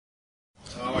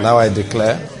Now I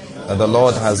declare that the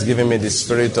Lord has given me the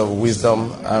spirit of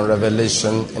wisdom and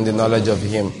revelation in the knowledge of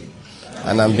Him.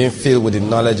 And I'm being filled with the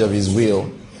knowledge of His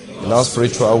will, in all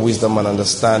spiritual wisdom and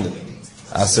understanding.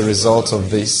 As a result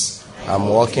of this, I'm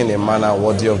walking in a manner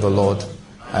worthy of the Lord.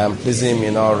 I am pleasing Him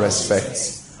in all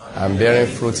respects. I'm bearing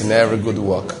fruit in every good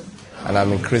work, and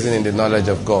I'm increasing in the knowledge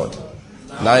of God.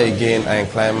 Now again, I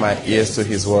incline my ears to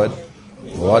His word.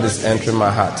 The word is entering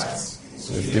my heart. It's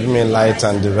giving me light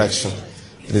and direction.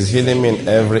 It is healing me in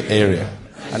every area.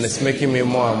 And it's making me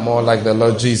more and more like the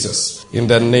Lord Jesus. In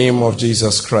the name of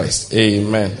Jesus Christ.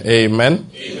 Amen. Amen.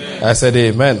 Amen. I said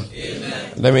amen.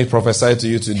 Amen. Let me prophesy to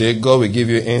you today. God will give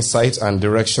you insight and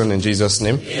direction in Jesus'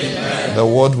 name. Amen. The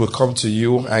word will come to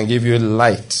you and give you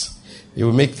light. It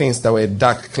will make things that were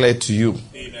dark clear to you.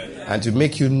 Amen. And to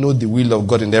make you know the will of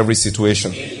God in every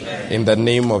situation. Amen. In the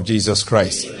name of Jesus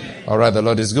Christ. Amen. All right, the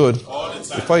Lord is good.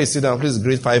 Before you sit down, please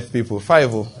greet 5 people.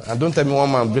 5. And don't tell me one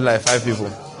man be like 5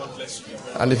 people.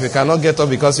 And if you cannot get up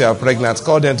because you are pregnant,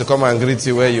 call them to come and greet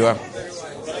you where you are.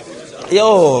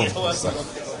 Yo!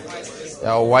 You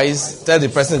are wise. Tell the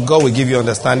person, God will give you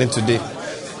understanding today.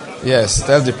 Yes,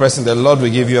 tell the person, the Lord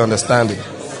will give you understanding.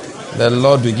 The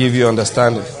Lord will give you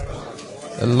understanding.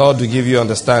 The Lord will give you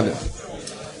understanding.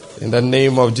 In the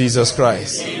name of Jesus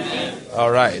Christ.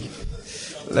 All right.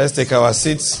 Let's take our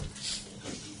seats.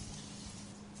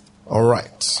 All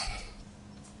right.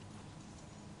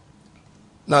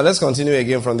 Now let's continue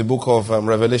again from the book of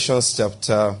Revelation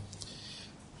chapter.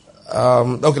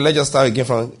 Let's just start again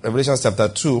from Revelation chapter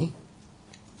 2.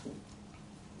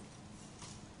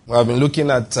 We have been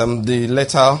looking at the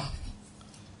letter.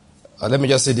 Let me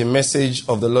just say the message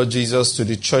of the Lord Jesus to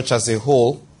the church as a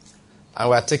whole.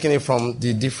 And we are taking it from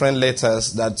the different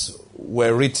letters that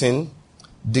were written,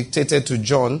 dictated to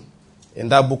John in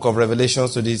that book of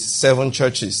Revelations to the 7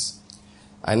 churches.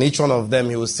 And each one of them,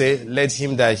 he will say, let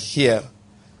him that hear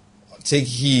take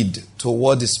heed to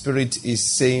what the Spirit is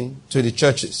saying to the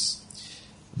churches.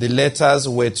 The letters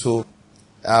were to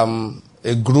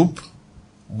a group,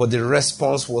 but the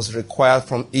response was required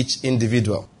from each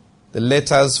individual. The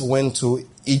letters went to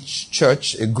each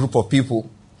church, a group of people,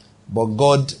 but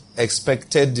God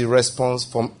expected the response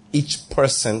from each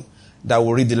person that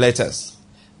will read the letters.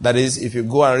 That is, if you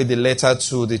go and read the letter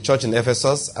to the church in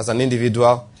Ephesus as an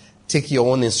individual, take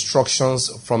your own instructions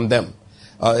from them,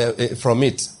 from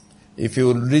it. If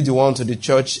you read the one to the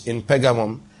church in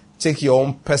Pergamum, take your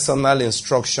own personal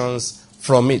instructions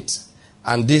from it.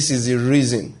 And this is the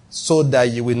reason, so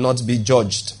that you will not be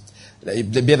judged.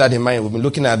 Bear that in mind. We've been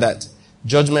looking at that.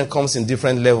 Judgment comes in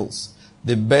different levels.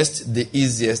 The best, the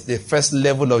easiest, the first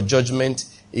level of judgment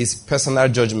is personal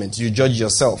judgment. You judge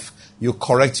yourself. You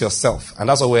correct yourself. And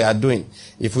that's what we are doing.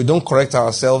 If we don't correct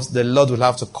ourselves, the Lord will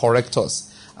have to correct us.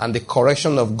 And the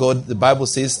correction of God, the Bible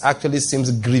says, actually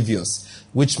seems grievous,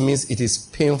 which means it is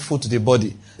painful to the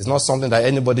body. It's not something that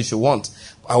anybody should want.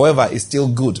 However, it's still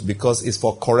good because it's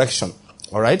for correction.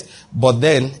 All right? But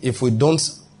then, if we don't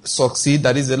succeed,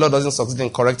 that is, the Lord doesn't succeed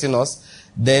in correcting us,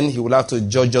 then He will have to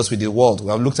judge us with the world. We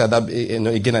have looked at that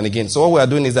again and again. So what we are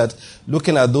doing is that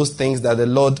looking at those things that the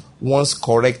Lord wants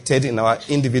corrected in our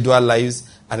individual lives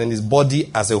and in His body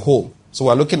as a whole. So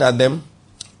we are looking at them,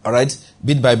 all right,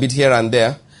 bit by bit here and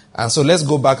there. And so let's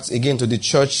go back again to the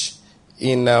church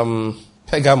in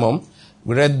Pergamum.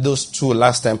 We read those 2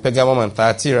 last time, Pergamum and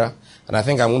Thyatira. And I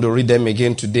think I'm going to read them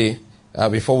again today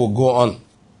before we go on.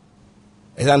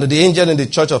 And the angel in the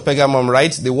church of Pergamum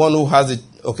writes, the one who has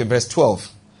verse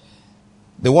 12.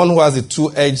 The one who has the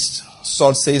 2-edged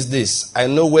sword says this, I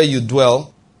know where you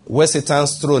dwell, where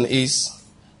Satan's throne is,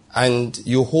 and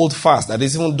you hold fast. That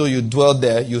is, even though you dwell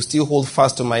there, you still hold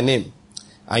fast to my name.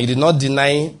 And you did not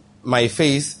deny my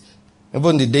faith,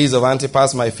 even in the days of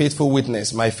Antipas, my faithful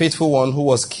witness, my faithful one who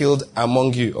was killed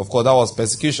among you. Of course, that was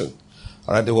persecution.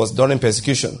 All right, it was during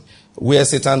persecution, where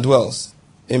Satan dwells.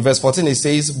 In verse 14, it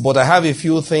says, but I have a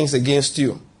few things against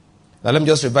you. Now, let me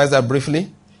just revise that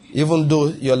briefly. Even though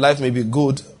your life may be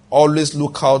good, always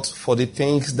look out for the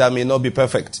things that may not be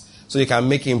perfect, so you can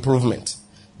make improvement.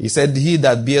 He said, he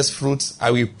that bears fruit,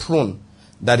 I will prune,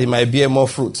 that he might bear more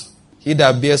fruit. He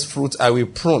that bears fruit, I will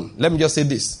prune. Let me just say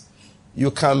this.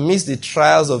 You can miss the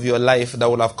trials of your life that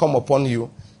will have come upon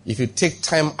you if you take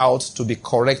time out to be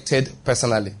corrected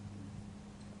personally.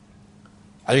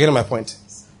 Are you getting my point?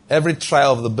 Every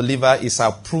trial of the believer is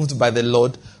approved by the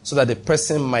Lord so that the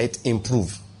person might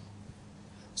improve.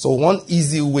 So one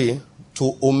easy way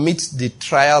to omit the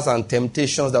trials and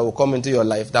temptations that will come into your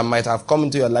life, that might have come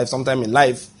into your life sometime in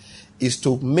life, is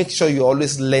to make sure you're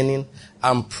always learning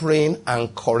and praying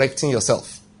and correcting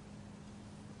yourself.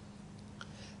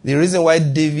 The reason why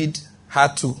David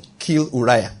had to kill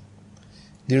Uriah,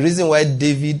 The reason why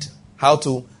David had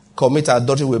to commit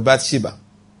adultery with Bathsheba,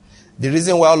 the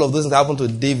reason why all of those things happened to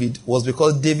David was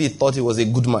because David thought he was a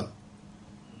good man.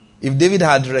 If David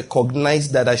had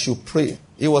recognized that I should pray,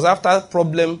 it was after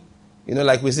problem,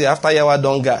 like we say, after Yawa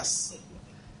done gas,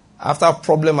 after a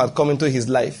problem had come into his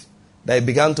life, that he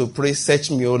began to pray,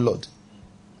 search me, O Lord.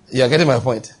 You are getting my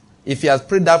point? If he had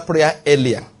prayed that prayer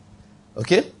earlier,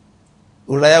 okay,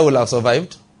 Uriah will have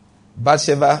survived.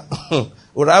 Bathsheba,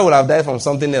 Uriah would have died from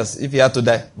something else if he had to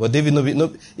die. But David,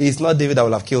 no, it's not David that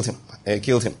will have killed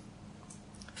him.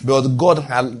 But God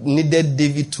had needed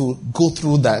David to go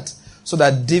through that so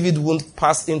that David won't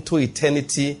pass into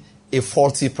eternity a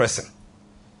faulty person.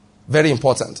 Very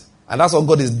important. And that's what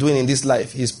God is doing in this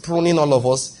life. He's pruning all of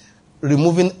us,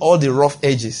 removing all the rough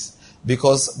edges.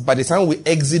 Because by the time we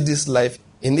exit this life,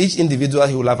 in each individual,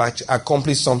 he will have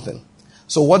accomplished something.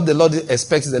 So what the Lord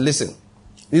expects is that, listen,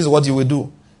 this is what you will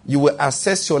do. You will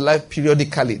assess your life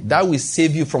periodically. That will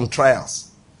save you from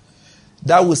trials.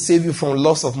 That will save you from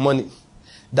loss of money.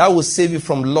 That will save you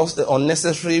from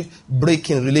unnecessary break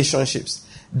in relationships.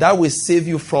 That will save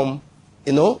you from,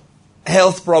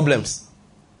 health problems.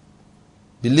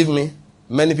 Believe me,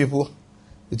 many people,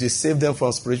 it will save them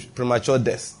from premature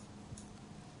death.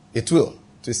 It will.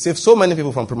 It will save so many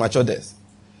people from premature death.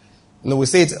 We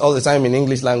say it all the time in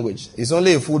English language. It's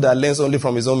only a fool that learns only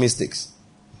from his own mistakes.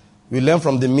 We learn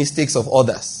from the mistakes of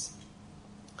others.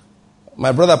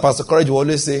 My brother, Pastor Courage, will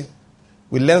always say,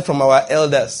 we learn from our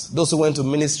elders, those who went to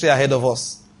ministry ahead of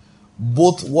us,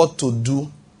 both what to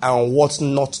do and what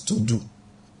not to do.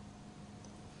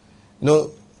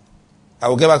 I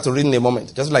will get back to reading in a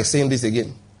moment, just like saying this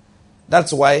again.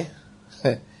 That's why,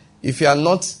 if you are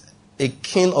not a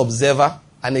keen observer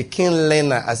and a keen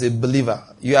learner as a believer,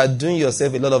 you are doing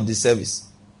yourself a lot of disservice.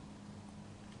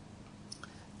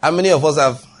 How many of us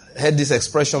have heard this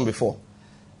expression before?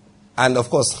 And of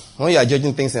course, when you are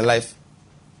judging things in life,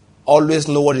 always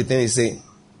know what the thing is saying.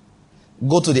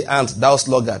 Go to the ant, thou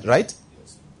sluggard, right?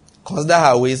 Yes. Consider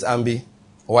her ways and be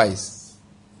wise.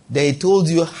 Then he told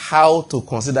you how to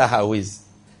consider her ways.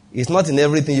 It's not in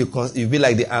everything you be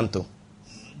like the ant.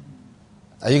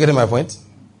 Are you getting my point?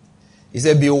 He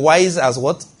said, be wise as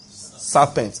what?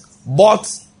 Serpents.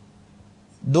 But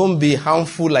don't be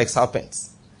harmful like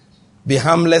serpents. Be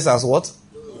harmless as what?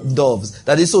 Doves.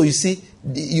 That is so, you see,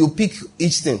 you pick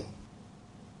each thing.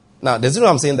 Now, there's no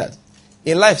I'm saying that.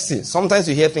 In life, see, sometimes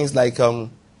you hear things like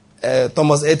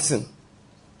Thomas Edison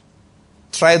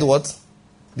tried what?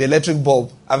 The electric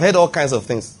bulb. I've heard all kinds of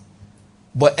things.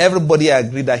 But everybody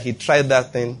agreed that he tried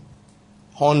that thing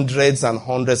hundreds and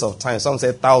hundreds of times. Some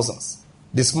say thousands.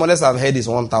 The smallest I've heard is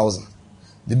 1,000.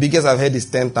 The biggest I've heard is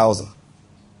 10,000.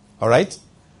 All right?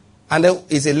 And then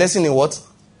it's a lesson in what?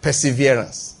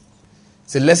 Perseverance.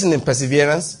 It's a lesson in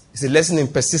perseverance. It's a lesson in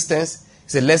persistence.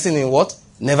 It's a lesson in what?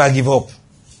 Never give up.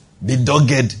 Be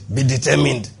dogged. Be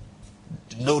determined.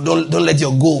 Don't let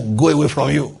your goal go away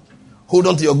from you. Hold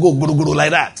on to your goal. Guru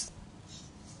like that.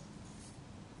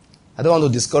 I don't want to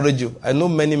discourage you. I know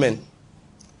many men.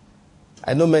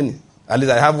 At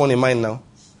least I have one in mind now.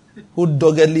 Who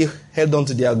doggedly held on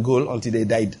to their goal until they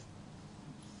died.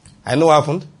 I know what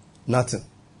happened. Nothing.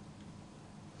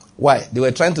 Why? They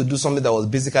were trying to do something that was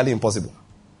basically impossible.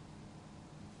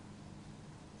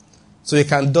 So you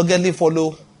can doggedly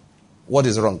follow what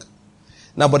is wrong.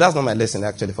 Now, but that's not my lesson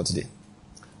actually for today.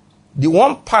 The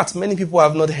one part many people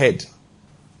have not heard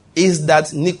is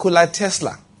that Nikola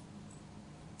Tesla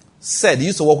said, he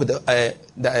used to work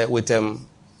with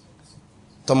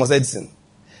Thomas Edison.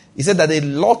 He said that a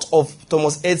lot of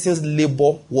Thomas Edison's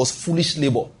labor was foolish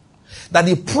labor. That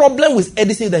the problem with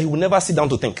Edison is that he would never sit down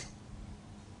to think.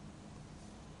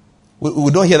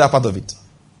 We don't hear that part of it.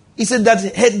 He said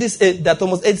that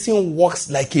Thomas Edison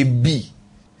works like a bee.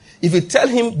 If you tell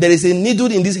him there is a needle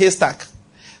in this haystack,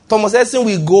 Thomas Edison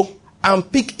will go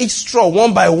and pick each straw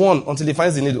one by one until he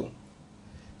finds the needle.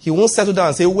 He won't settle down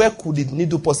and say, where could the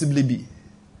needle possibly be?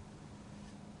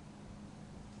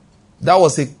 That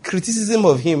was a criticism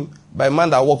of him by a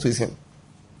man that worked with him.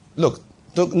 Look,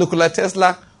 Nikola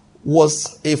Tesla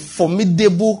was a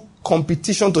formidable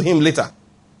competition to him later.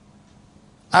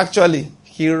 Actually,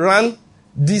 he ran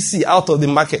DC out of the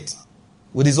market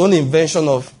with his own invention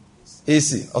of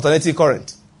AC, alternating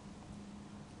current.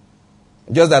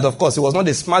 Just that, of course, he was not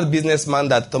the smart businessman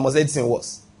that Thomas Edison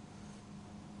was.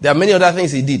 There are many other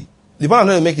things he did. The point I'm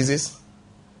trying to make is this.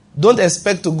 Don't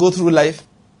expect to go through life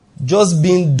just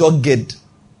being dogged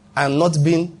and not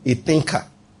being a thinker.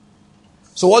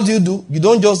 So what do? You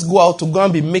don't just go out to go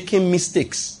and be making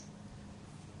mistakes.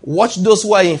 Watch those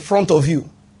who are in front of you.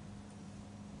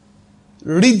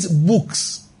 Read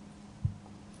books.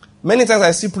 Many times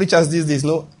I see preachers these days,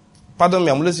 pardon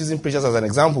me, I'm always using preachers as an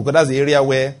example, because that's the area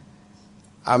where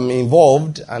I'm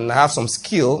involved and I have some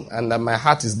skill and my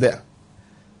heart is there.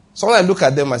 So when I look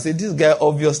at them, I say, this guy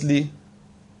obviously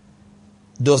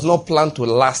does not plan to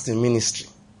last in ministry.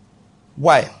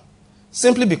 Why?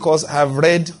 Simply because I've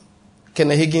read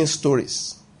Kenneth Hagin's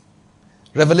stories.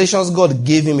 Revelations God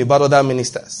gave him about other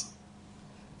ministers.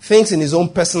 Things in his own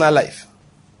personal life.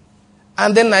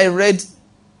 And then I read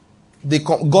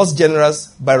God's Generals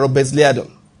by Robert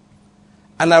Liardon.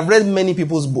 And I've read many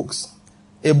people's books.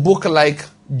 A book like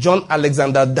John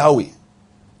Alexander Dowie,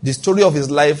 The Story of His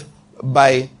Life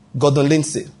by Gordon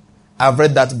Lindsay. I've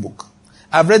read that book.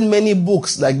 I've read many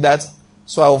books like that,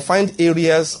 so I'll find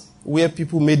areas where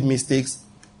people made mistakes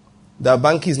that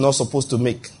Banky is not supposed to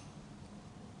make.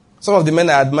 Some of the men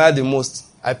I admire the most,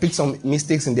 I picked some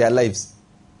mistakes in their lives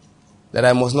that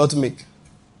I must not make.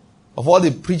 Of all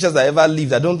the preachers that ever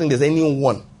lived, I don't think there's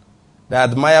anyone that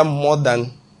I admire more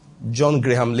than John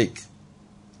Graham Lake.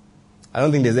 I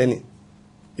don't think there's any.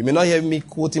 You may not hear me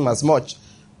quote him as much,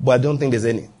 but I don't think there's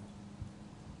any.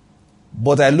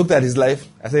 But I looked at his life,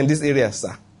 I said, in this area,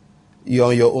 sir, you're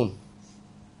on your own.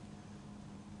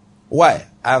 Why?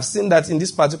 I've seen that in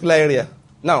this particular area.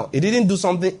 Now, he didn't do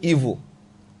something evil.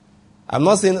 I'm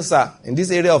not saying, sir, in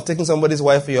this area of taking somebody's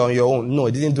wife, you're on your own. No,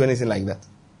 he didn't do anything like that.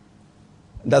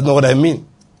 That's not what I mean.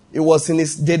 It was in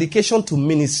his dedication to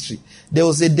ministry. There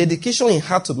was a dedication he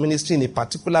had to ministry in a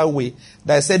particular way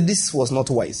that I said this was not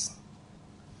wise.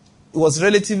 He was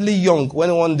relatively young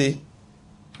when one day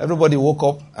everybody woke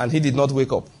up and he did not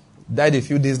wake up. Died a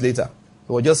few days later.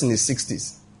 He was just in his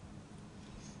 60s.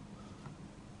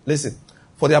 Listen,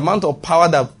 for the amount of power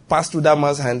that passed through that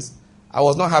man's hands, I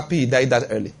was not happy he died that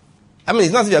early. I mean,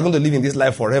 it's not as if you're going to live in this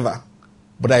life forever.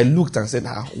 But I looked and said,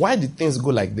 why did things go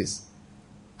like this?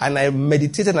 And I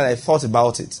meditated and I thought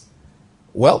about it.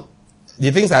 Well, the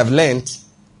things I've learned,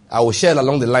 I will share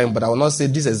along the line, but I will not say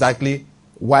this exactly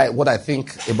what I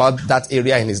think about that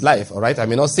area in his life. All right? I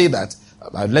may not say that.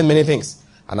 I've learned many things,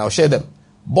 and I'll share them.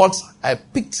 But I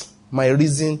picked my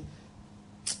reason.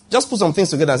 Just put some things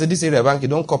together and say, this area, Banky,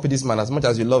 don't copy this man as much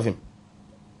as you love him.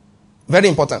 Very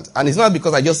important. And it's not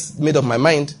because I just made up my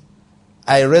mind.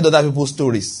 I read other people's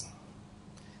stories.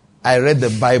 I read the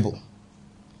Bible.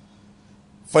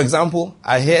 For example,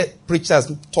 I hear preachers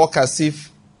talk as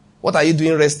if, what are you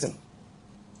doing resting?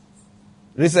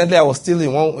 Recently, I was still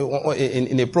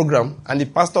in a program, and the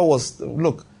pastor was,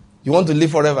 look, you want to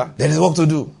live forever? There is work to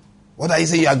do. What are you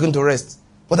saying you are going to rest?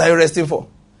 What are you resting for?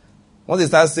 Once they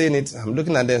start saying it, I'm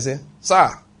looking at them and saying, sir,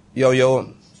 you're on your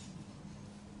own.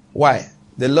 Why?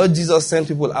 The Lord Jesus sent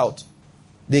people out.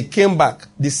 They came back.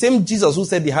 The same Jesus who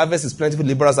said the harvest is plentiful,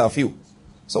 laborers are few.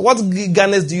 So what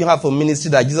garners do you have for ministry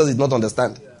that Jesus did not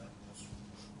understand?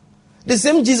 The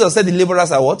same Jesus said the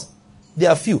laborers are what? They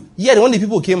are few. Yet when the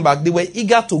people came back, they were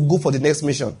eager to go for the next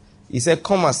mission. He said,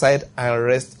 come aside and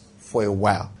rest for a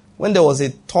while. When there was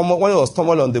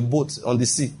turmoil on the boat, on the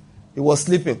sea, he was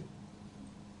sleeping.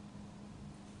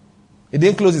 He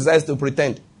didn't close his eyes to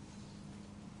pretend.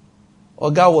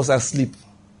 Oga was asleep.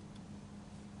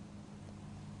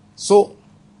 So,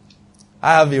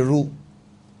 I have a rule.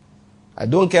 I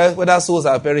don't care whether souls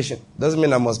are perishing. Doesn't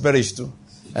mean I must perish too.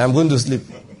 I am going to sleep.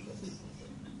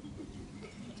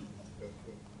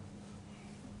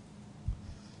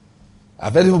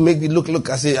 I've heard people make me look,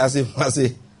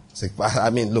 I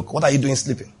mean, look, what are you doing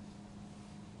sleeping?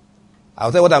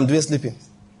 I'll tell you what I'm doing sleeping.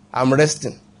 I'm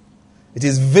resting. It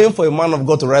is vain for a man of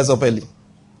God to rise up early,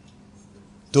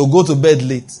 to go to bed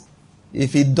late.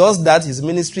 If he does that, his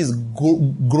ministry is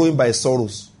growing by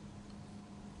sorrows.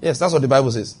 Yes, that's what the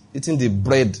Bible says. Eating the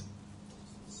bread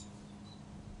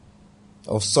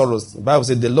of sorrows. The Bible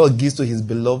says the Lord gives to his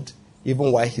beloved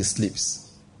even while he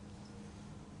sleeps.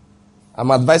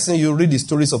 I'm advising you, read the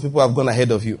stories of people who have gone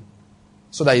ahead of you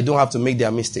so that you don't have to make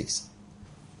their mistakes.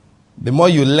 The more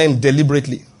you learn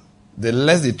deliberately, the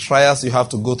less the trials you have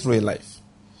to go through in life.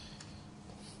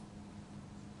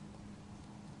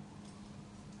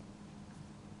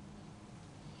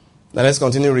 Now let's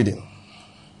continue reading.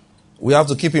 We have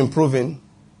to keep improving.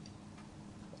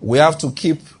 We have to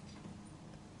keep,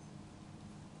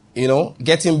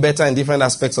 getting better in different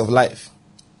aspects of life.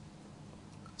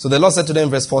 So the Lord said to them in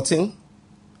verse 14,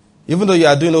 even though you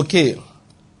are doing okay,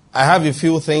 I have a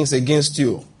few things against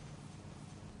you.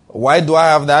 Why do I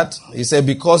have that? He said,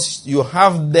 because you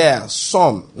have there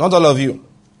some, not all of you,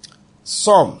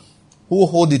 some who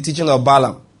hold the teaching of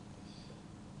Balaam,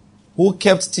 who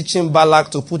kept teaching Balak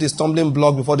to put a stumbling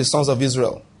block before the sons of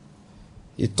Israel.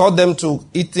 He taught them to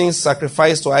eat things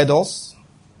sacrificed to idols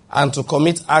and to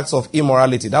commit acts of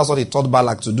immorality. That's what he taught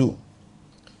Balak to do.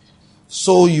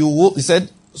 he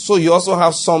said, so you also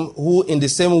have some who in the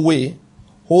same way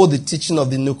hold the teaching of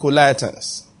the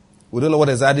Nicolaitans. We don't know what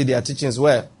exactly their teachings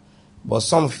were, but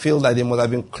some feel that they must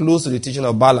have been close to the teaching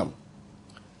of Balaam.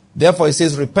 Therefore he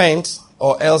says, repent,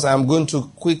 or else I'm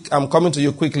coming to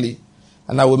you quickly,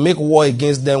 and I will make war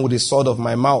against them with the sword of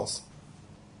my mouth.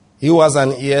 He who has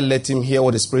an ear, let him hear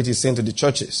what the Spirit is saying to the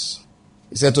churches.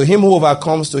 He said, to him who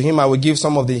overcomes, to him I will give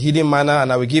some of the hidden manna,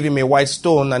 and I will give him a white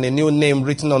stone and a new name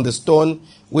written on the stone,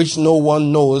 which no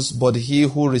one knows but he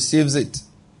who receives it.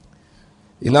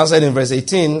 He now said in verse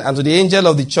 18, and to the angel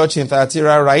of the church in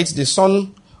Thyatira write, the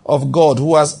Son of God,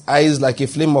 who has eyes like a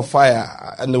flame of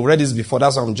fire. And we read this before,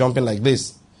 that's why I'm jumping like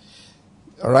this.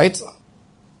 Alright?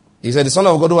 He said, the Son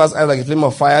of God, who has eyes like a flame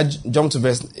of fire, jump to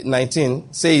verse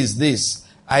 19, says this,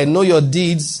 I know your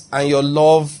deeds and your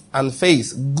love and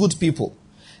faith, good people,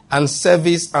 and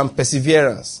service and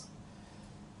perseverance,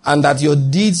 and that your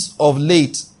deeds of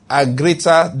late are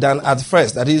greater than at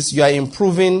first. That is, you are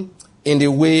improving in the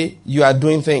way you are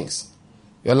doing things.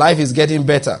 Your life is getting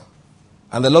better.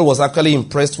 And the Lord was actually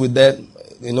impressed with that,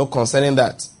 concerning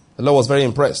that. The Lord was very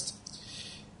impressed.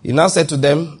 He now said to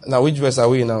them, now which verse are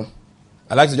we now?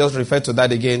 I'd like to just refer to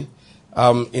that again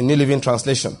in New Living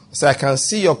Translation. He said, I can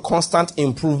see your constant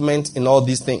improvement in all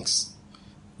these things.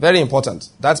 Very important.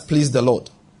 That pleased the Lord.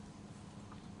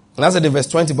 And I said in verse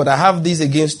 20, but I have this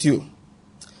against you,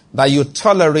 that you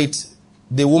tolerate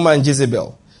the woman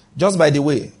Jezebel. Just by the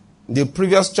way, the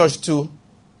previous church too,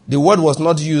 the word was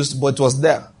not used, but it was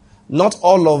there. Not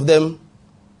all of them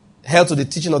held to the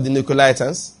teaching of the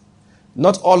Nicolaitans.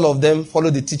 Not all of them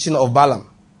followed the teaching of Balaam.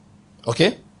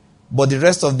 Okay? But the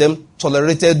rest of them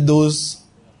tolerated those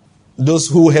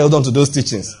who held on to those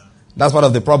teachings. That's part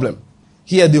of the problem.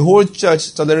 Here, the whole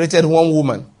church tolerated one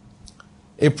woman,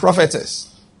 a prophetess,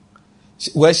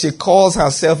 where she calls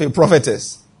herself a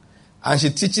prophetess, and she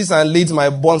teaches and leads my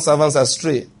bondservants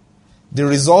astray. The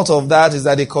result of that is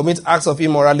that they commit acts of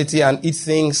immorality and eat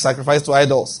things sacrificed to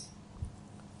idols.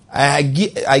 I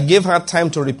gave her time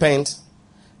to repent,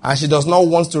 and she does not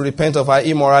want to repent of her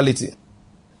immorality.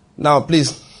 Now,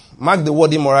 please, mark the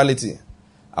word immorality.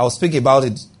 I'll speak about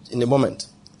it in a moment.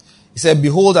 He said,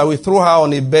 behold, I will throw her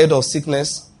on a bed of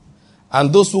sickness,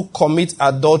 and those who commit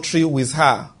adultery with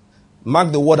her.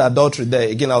 Mark the word adultery there.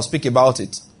 Again, I'll speak about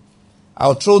it.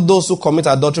 I'll throw those who commit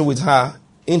adultery with her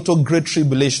into great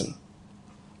tribulation,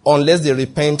 unless they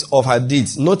repent of her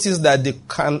deeds. Notice that they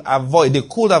could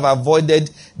have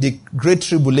avoided the great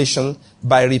tribulation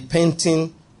by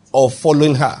repenting of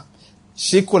following her.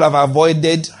 She could have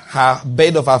avoided her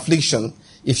bed of affliction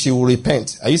if she will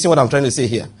repent. Are you seeing what I'm trying to say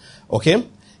here? Okay?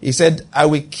 He said, I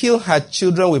will kill her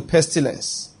children with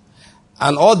pestilence,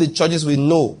 and all the churches will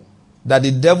know that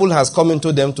the devil has come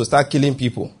into them to start killing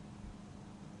people.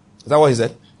 Is that what he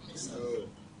said?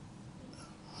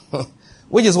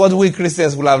 Which is what we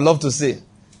Christians would have loved to say.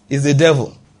 Is the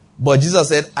devil. But Jesus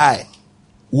said, I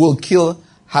will kill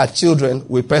her children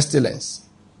with pestilence.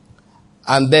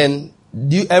 And then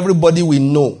everybody will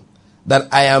know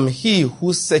that I am he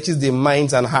who searches the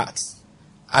minds and hearts.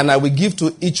 And I will give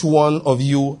to each one of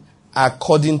you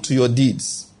according to your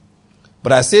deeds.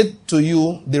 But I said to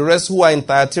you, the rest who are in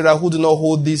Thyatira, who do not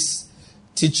hold this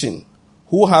teaching,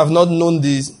 who have not known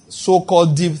the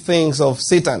so-called deep things of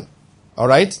Satan. All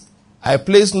right? I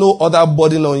place no other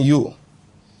burden on you.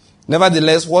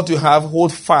 Nevertheless, what you have,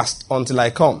 hold fast until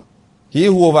I come. He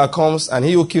who overcomes and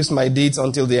he who keeps my deeds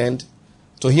until the end,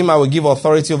 to him I will give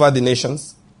authority over the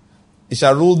nations. He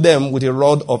shall rule them with a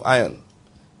rod of iron,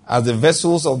 as the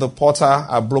vessels of the potter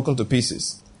are broken to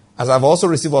pieces, as I have also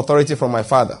received authority from my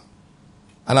Father.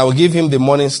 And I will give him the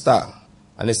morning star.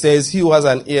 And it says, he who has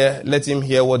an ear, let him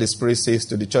hear what the Spirit says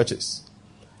to the churches.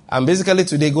 I'm basically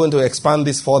today going to expand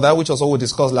this further, which was what we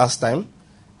discussed last time.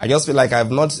 I just feel like I have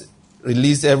not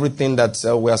released everything that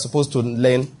we are supposed to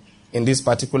learn in this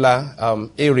particular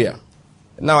area.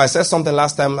 Now, I said something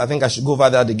last time. I think I should go over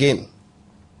that again.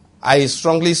 I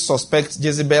strongly suspect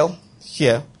Jezebel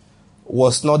here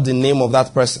was not the name of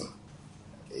that person.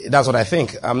 That's what I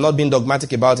think. I'm not being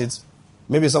dogmatic about it.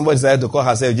 Maybe somebody decided to call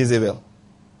herself Jezebel.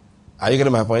 Are you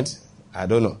getting my point? I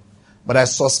don't know. But I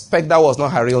suspect that was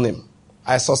not her real name.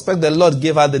 I suspect the Lord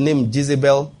gave her the name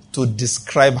Jezebel to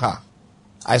describe her.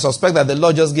 I suspect that the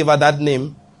Lord just gave her that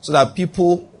name so that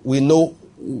people will know,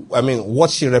 what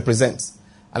she represents.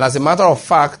 And as a matter of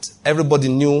fact, everybody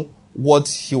knew what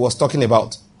he was talking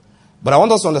about. But I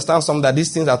want us to understand something, that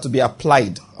these things are to be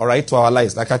applied, all right, to our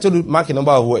lives. Like I told you, mark a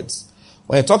number of words.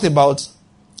 When he talked about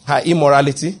her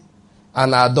immorality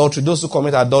and her adultery, those who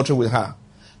commit adultery with her,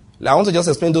 I want to just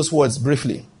explain those words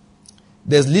briefly.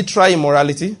 There's literal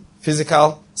immorality,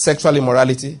 physical, sexual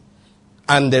immorality,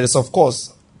 And there is, of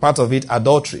course, part of it,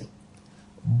 adultery.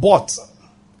 But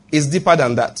it's deeper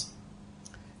than that.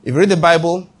 If you read the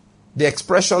Bible, the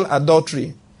expression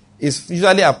adultery is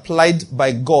usually applied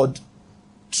by God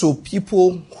to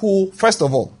people who, first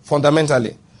of all,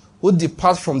 fundamentally, who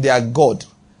depart from their God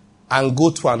and go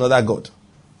to another God.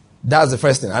 That's the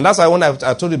first thing. And that's why when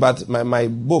I told you about my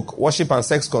book, Worship and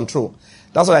Sex Control,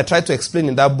 that's what I tried to explain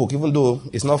in that book, even though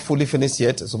it's not fully finished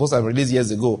yet. It's supposed to have released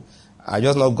years ago. I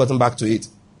just not gotten back to it.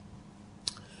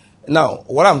 Now,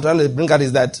 what I'm trying to bring out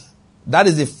is that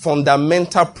is the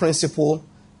fundamental principle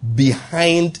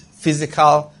behind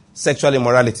physical sexual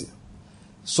immorality.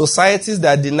 Societies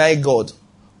that deny God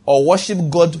or worship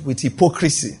God with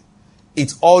hypocrisy,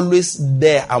 it's always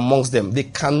there amongst them. They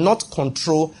cannot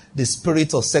control the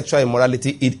spirit of sexual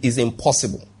immorality. It is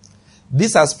impossible.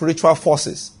 These are spiritual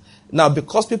forces. Now,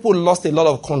 because people lost a lot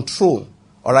of control,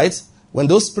 all right, when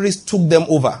those spirits took them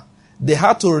over, they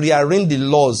had to rearrange the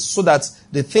laws so that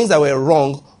the things that were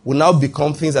wrong will now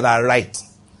become things that are right.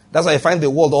 That's why I find the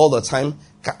world all the time.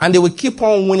 And they will keep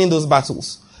on winning those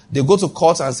battles. They go to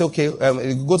court and say, okay,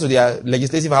 go to their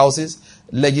legislative houses,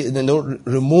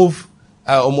 remove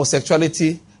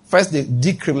homosexuality. First, they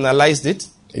decriminalized it.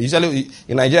 Usually,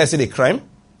 in Nigeria, it's still a crime.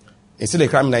 It's still a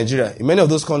crime in Nigeria. In many of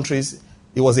those countries,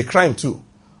 it was a crime too.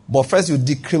 But first, you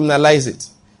decriminalize it.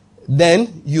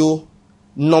 Then, you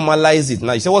normalize it.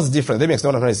 Now, you say, what's different? Let me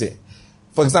explain what I'm trying to say.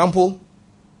 For example,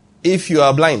 if you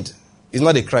are blind, it's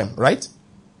not a crime, right?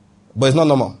 But it's not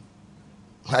normal.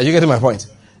 Are you getting my point?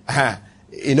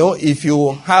 If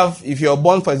you're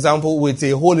born, for example, with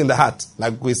a hole in the heart,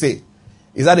 like we say,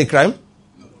 is that a crime?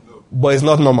 No. But it's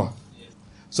not normal.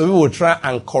 So we will try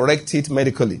and correct it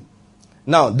medically.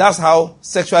 Now, that's how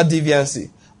sexual deviancy.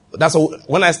 That's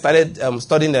when I started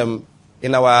studying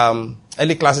in our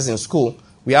early classes in school,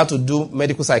 we had to do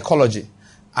medical psychology.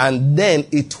 And then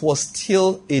it was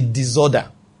still a disorder.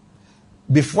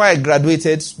 Before I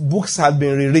graduated, books had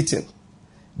been rewritten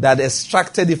that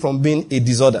extracted it from being a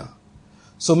disorder.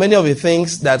 So many of the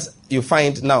things that you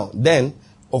find now, then,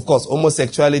 of course,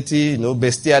 homosexuality,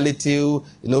 bestiality,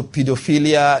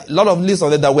 pedophilia, a lot of lists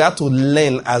of it that we had to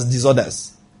learn as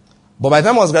disorders. But by the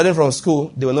time I was graduating from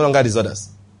school, they were no longer disorders.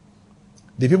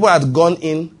 The people had gone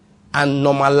in and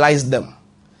normalized them.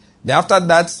 Then after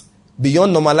that,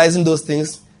 beyond normalizing those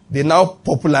things, they now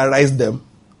popularize them,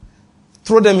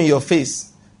 throw them in your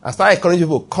face, and start encouraging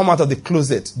people, come out of the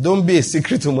closet. Don't be a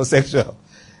secret homosexual.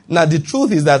 Now, the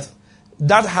truth is that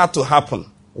had to happen.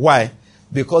 Why?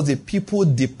 Because the people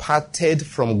departed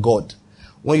from God.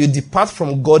 When you depart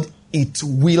from God, it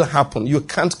will happen. You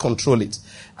can't control it.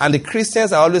 And the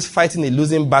Christians are always fighting a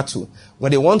losing battle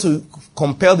when they want to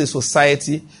compel the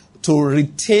society to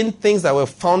retain things that were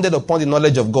founded upon the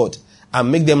knowledge of God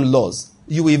and make them laws.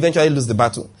 You will eventually lose the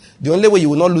battle. The only way you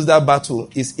will not lose that battle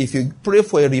is if you pray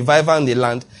for a revival in the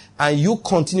land and you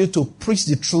continue to preach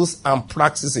the truth and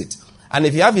practice it. And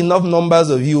if you have enough numbers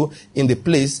of you in the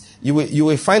place, you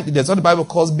will find, that's what the Bible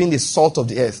calls being the salt of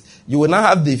the earth. You will not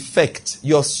have the effect.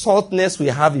 Your saltness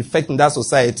will have effect in that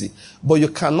society. But you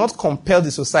cannot compel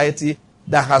the society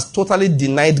that has totally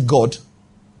denied God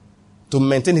to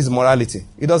maintain his morality.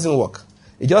 It doesn't work.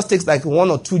 It just takes like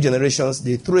 1 or 2 generations,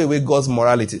 they throw away God's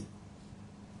morality.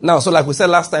 Now, so like we said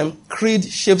last time, creed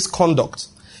shapes conduct.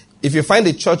 If you find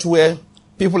a church where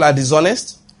people are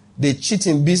dishonest, they cheat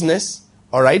in business,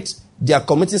 all right, they are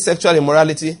committing sexual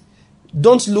immorality,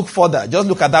 don't look further. Just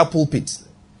look at that pulpit.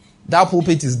 That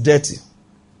pulpit is dirty.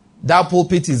 That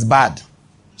pulpit is bad.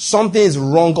 Something is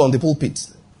wrong on the pulpit.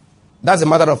 That's a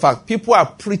matter of fact. People are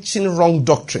preaching wrong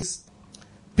doctrines.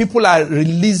 People are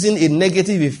releasing a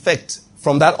negative effect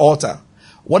from that altar.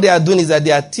 What they are doing is that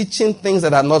they are teaching things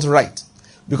that are not right.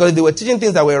 Because if they were teaching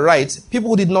things that were right, people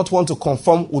who did not want to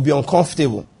conform would be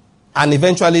uncomfortable. And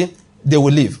eventually, they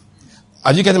will leave.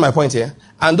 Are you getting my point here?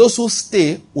 And those who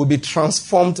stay will be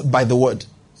transformed by the word.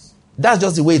 That's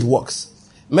just the way it works.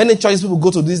 Many churches people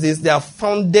go to these days, they are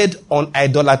founded on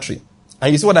idolatry.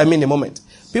 And you see what I mean in a moment.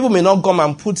 People may not come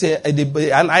and put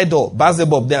an idol,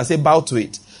 Beelzebub there and say bow to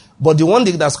it. But the one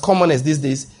thing that's commonest these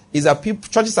days is that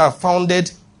churches are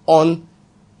founded on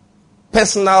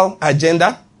personal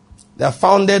agenda. They are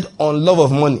founded on love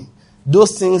of money.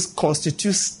 Those things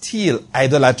constitute still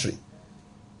idolatry.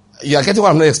 You are getting what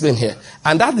I'm going to explain here.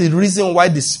 And that's the reason why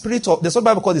that's what the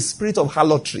Bible calls the spirit of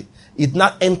harlotry. It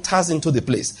now enters into the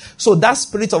place. So that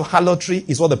spirit of harlotry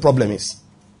is what the problem is.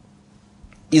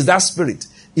 Is that spirit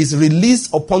is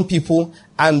released upon people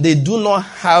and they do not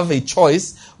have a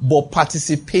choice but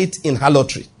participate in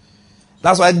harlotry.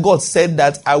 That's why God said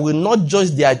that I will not judge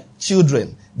their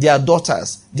children. their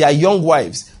daughters, their young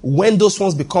wives, when those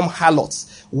ones become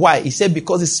harlots. Why? He said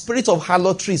because the spirit of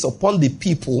harlotry is upon the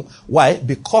people. Why?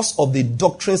 Because of the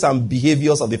doctrines and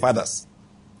behaviors of the fathers.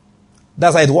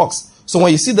 That's how it works. So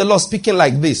when you see the Lord speaking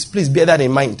like this, please bear that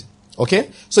in mind. Okay?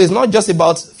 So it's not just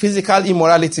about physical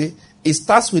immorality. It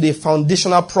starts with a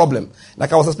foundational problem.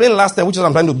 Like I was explaining last time, which is what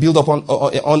I'm trying to build up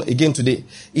on again today,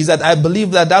 is that I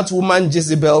believe that woman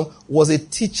Jezebel was a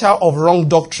teacher of wrong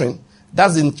doctrine.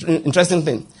 That's the interesting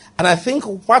thing. And I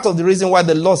think part of the reason why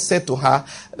the Lord said to her,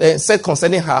 said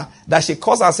concerning her, that she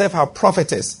calls herself a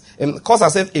prophetess,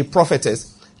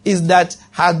 is that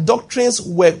her doctrines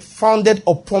were founded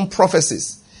upon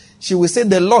prophecies. She will say,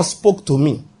 the Lord spoke to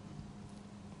me.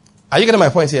 Are you getting my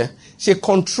point here? She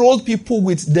controlled people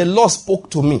with the Lord spoke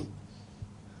to me.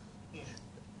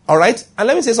 All right? And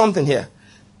let me say something here.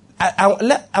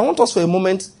 I want us for a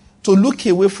moment to look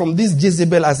away from this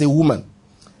Jezebel as a woman.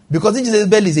 Because this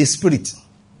Jezebel is a spirit.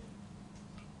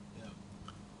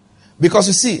 Because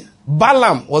you see,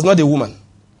 Balaam was not a woman.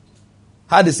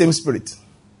 Had the same spirit.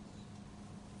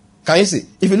 Can you see?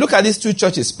 If you look at these two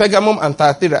churches, Pergamum and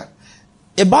Thyatira,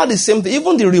 about the same thing.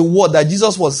 Even the reward that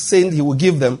Jesus was saying he would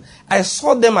give them, I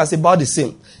saw them as about the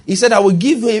same. He said, I will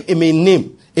give him a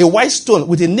name, a white stone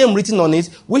with a name written on it,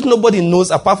 which nobody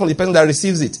knows apart from the person that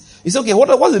receives it. He said, okay,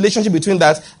 what's the relationship between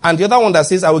that and the other one that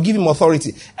says, I will give him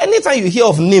authority? Anytime you hear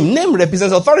of name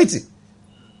represents authority.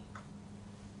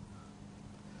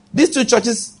 These two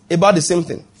churches, about the same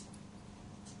thing.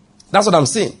 That's what I'm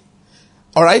saying.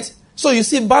 All right? So you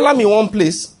see, Balaam in one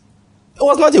place, it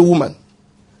was not a woman.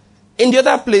 In the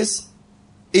other place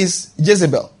is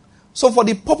Jezebel. So for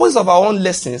the purpose of our own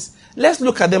lessons, let's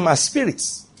look at them as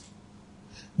spirits.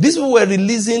 These people were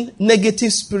releasing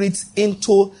negative spirits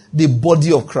into the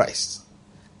body of Christ.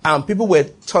 And people were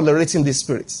tolerating these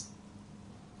spirits.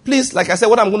 Please, like I said,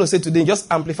 what I'm going to say today,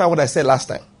 just amplify what I said last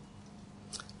time.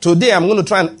 Today, I'm going to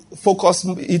try and focus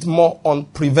it more on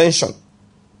prevention.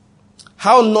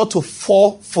 How not to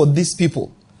fall for these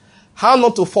people. How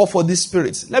not to fall for these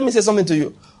spirits. Let me say something to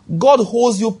you. God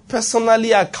holds you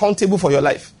personally accountable for your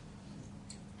life.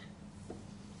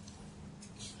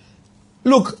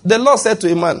 Look, the Lord said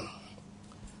to a man,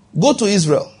 go to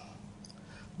Israel.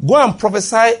 Go and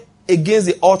prophesy against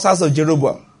the altars of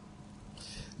Jeroboam.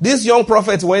 This young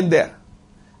prophet went there.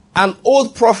 An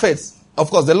old prophet, of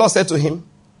course, the Lord said to him,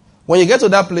 when you get to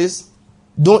that place,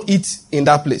 don't eat in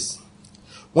that place.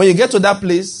 When you get to that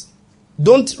place,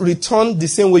 don't return the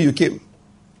same way you came.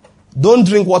 Don't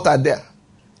drink water there.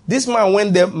 This man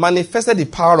went there, manifested the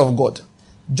power of God.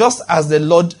 Just as the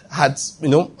Lord had,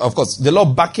 of course, the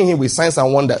Lord backing him with signs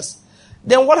and wonders.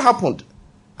 Then what happened?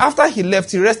 After he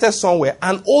left, he rested somewhere.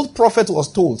 An old prophet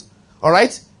was told. All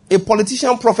right? A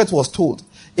politician prophet was told.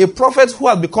 A prophet who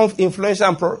had become influential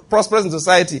and prosperous in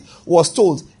society was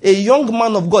told. A young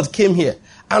man of God came here.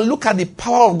 And look at the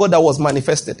power of God that was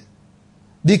manifested.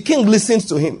 The king listened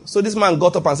to him. So this man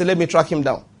got up and said, let me track him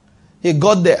down. He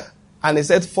got there and he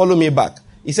said, follow me back.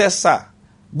 He said, sir,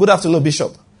 good afternoon,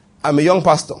 Bishop. I'm a young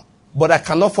pastor, but I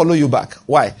cannot follow you back.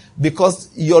 Why?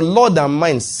 Because your Lord and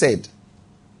mine said,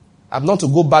 I'm not to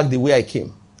go back the way I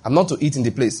came. I'm not to eat in the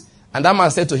place. And that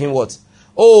man said to him what?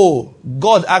 Oh,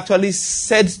 God actually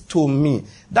said to me.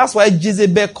 That's why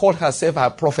Jezebel called herself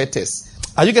a prophetess.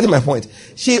 Are you getting my point?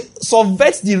 She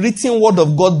subverts the written word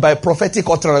of God by prophetic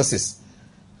utterances.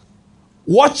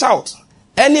 Watch out.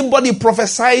 Anybody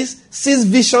prophesies, sees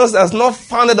visions that's not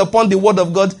founded upon the word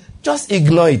of God, just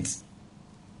ignore it.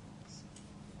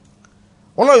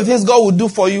 One of the things God will do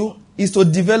for you is to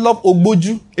develop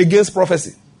ogboju against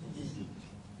prophecy.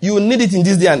 You will need it in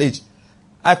this day and age.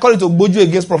 I call it ogboju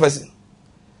against prophecy.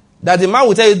 That the man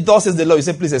will tell you, thus says the Lord. You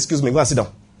say, please excuse me, go and sit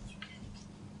down.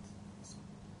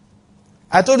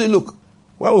 I told you, look,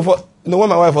 when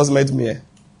my wife was married to me,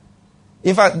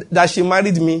 in fact, that she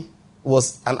married me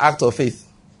was an act of faith.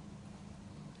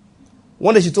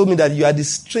 One day she told me that you are the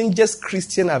strangest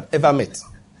Christian I've ever met.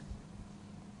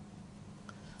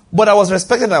 But I was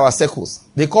respected in our circles.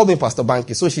 They called me Pastor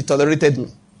Banky, so she tolerated me.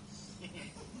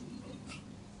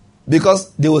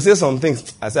 Because they will say some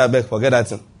things. I said, I beg, forget that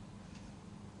thing.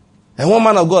 And one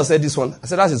man of God said this one. I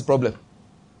said, that's his problem.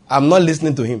 I'm not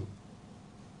listening to him.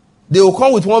 They will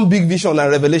come with one big vision and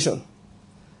revelation.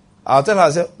 I'll tell her,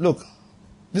 I said, look,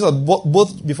 this was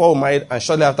both before we married and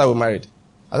shortly after we married.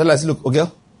 I tell her, I said, look, okay,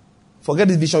 forget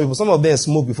this vision people. Some of them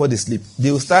smoke before they sleep.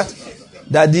 They will start,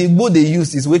 that the boat they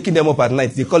use is waking them up at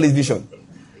night. They call it vision.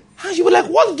 And she was like,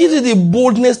 what gives you the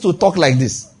boldness to talk like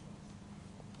this?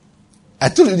 I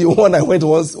told you the one I went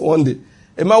once one day.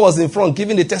 A man was in front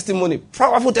giving the testimony,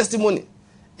 powerful testimony,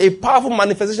 a powerful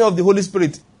manifestation of the Holy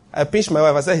Spirit. I pinched my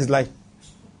wife. I said, he's lying.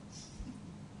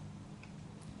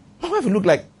 My wife looked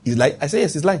like he's lying. I said,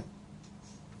 yes, he's lying.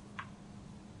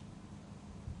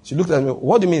 She looked at me,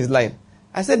 what do you mean he's lying?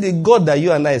 I said, the God that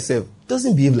you and I serve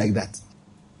doesn't behave like that.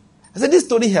 I said, this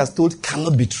story he has told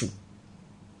cannot be true.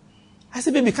 I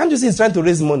said, baby, can't you see he's trying to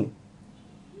raise money?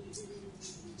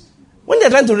 When they're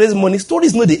trying to raise money,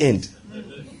 stories know the end.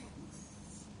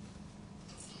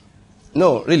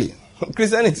 No, really.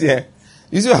 Christianity,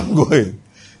 you see where I'm going?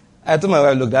 I told my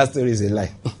wife, look, that story is a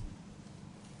lie.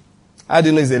 How do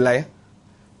you know it's a lie?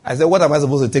 I said, what am I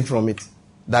supposed to take from it?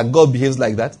 That God behaves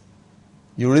like that?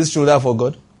 You raise shoulder for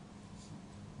God?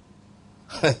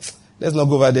 Let's not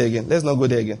go over there again. Let's not go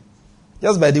there again.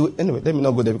 Just by the way, anyway, let me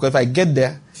not go there. Because if I get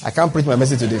there, I can't preach my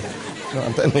message today. No,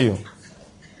 I'm telling you.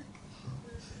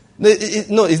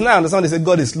 No, it's not understand. They say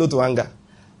God is slow to anger.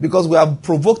 Because we have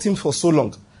provoked him for so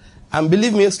long. And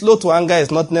believe me, slow to anger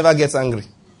is not never gets angry.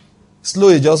 Slow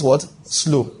is just what?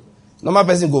 Slow. Normal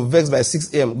person go vex by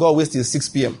 6 a.m. God waits till 6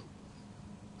 p.m.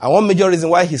 And one major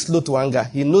reason why he's slow to anger,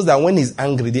 he knows that when he's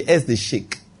angry, the earth they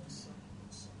shake.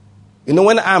 You know,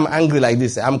 when I'm angry like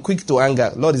this, I'm quick to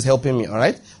anger. Lord is helping me, all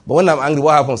right? But when I'm angry,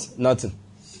 what happens? Nothing.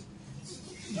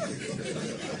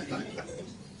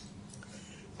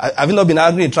 Have you not been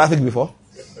angry in traffic before?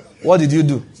 What did you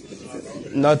do?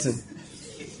 Nothing.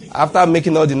 After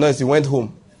making all the noise, you went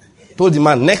home. Told the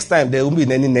man, next time, there won't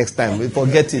be any next time.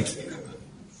 Forget it.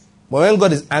 But when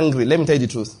God is angry, let me tell you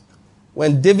the truth.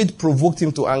 When David provoked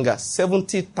him to anger,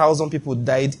 70,000 people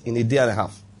died in a day and a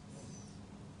half.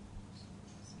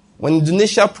 When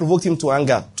Indonesia provoked him to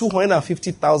anger,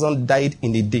 250,000 died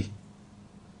in a day.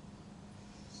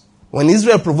 When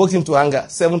Israel provoked him to anger,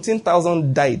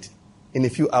 17,000 died in a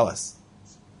few hours.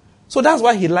 So that's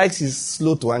why he likes his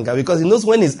slow to anger, because he knows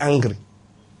when he's angry,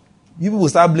 people will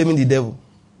start blaming the devil.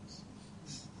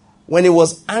 When he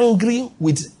was angry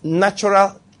with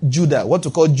natural Judah, what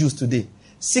we call Jews today,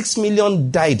 6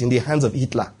 million died in the hands of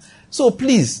Hitler. So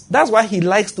please, that's why he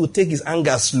likes to take his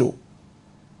anger slow.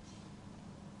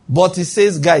 But he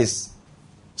says, guys,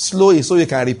 slow is so you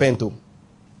can repent too.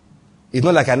 It's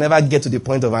not like I never get to the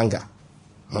point of anger.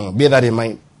 Bear that in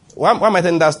mind. Why am I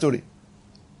telling that story?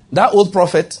 That old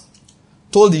prophet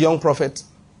told the young prophet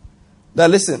that,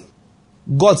 listen,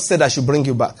 God said I should bring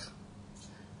you back.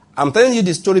 I'm telling you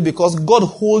this story because God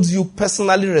holds you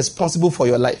personally responsible for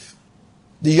your life.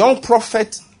 The young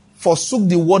prophet forsook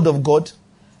the word of God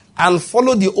and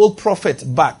followed the old prophet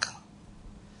back.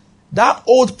 That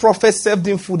old prophet served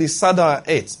him food, he sat down and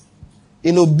ate.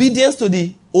 In obedience to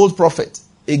the old prophet,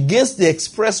 against the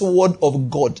express word of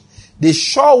God, the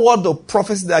sure word of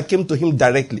prophecy that came to him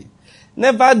directly.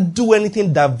 Never do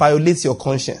anything that violates your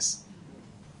conscience.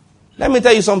 Let me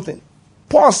tell you something.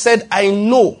 Paul said, I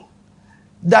know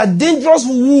that dangerous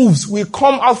wolves will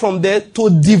come out from there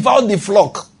to devour the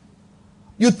flock.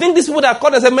 You think these people that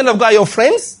call themselves men of God are your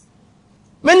friends?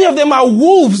 Many of them are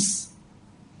wolves.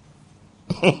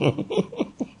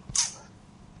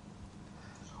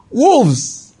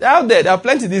 Wolves. They're out there. There are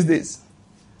plenty these days.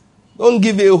 Don't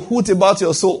give a hoot about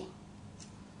your soul.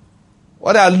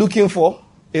 What they are looking for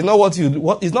is not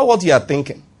what you are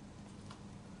thinking.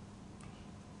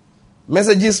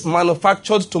 Messages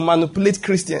manufactured to manipulate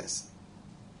Christians.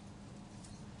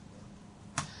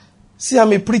 See,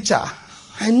 I'm a preacher.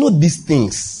 I know these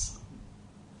things.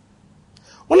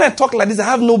 When I talk like this, I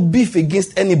have no beef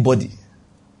against anybody.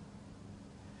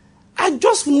 I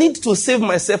just need to save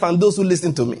myself and those who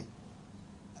listen to me.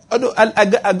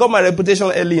 I got my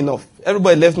reputation early enough.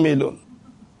 Everybody left me alone.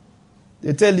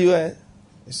 They tell you, they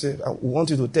say, I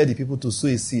want you to tell the people to sow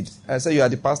a seed. I say, you are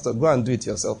the pastor. Go and do it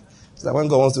yourself. So that when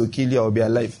God wants to kill you, I will be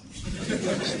alive.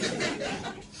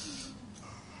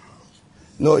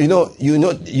 No, you know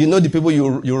the people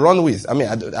you run with. I mean,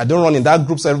 I don't run in that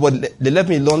group, so everybody, they left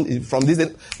me alone from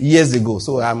this years ago,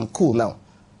 so I'm cool now.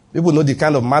 People know the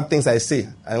kind of mad things I say.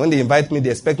 And when they invite me, they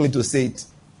expect me to say it.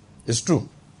 It's true.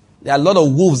 There are a lot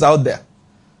of wolves out there.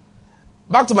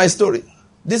 Back to my story.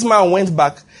 This man went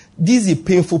back. This is a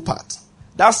painful part.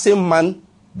 That same man,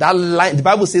 that lied, the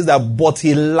Bible says that, but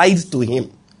he lied to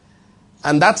him.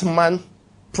 And that man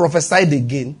prophesied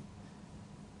again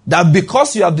that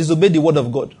because you have disobeyed the word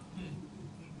of God.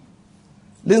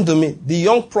 Listen to me. The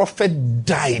young prophet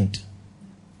died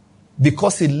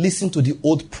because he listened to the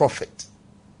old prophet.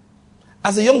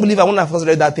 As a young believer, when I first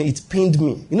read that thing, it pained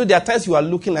me. You know, there are times you are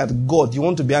looking at God, you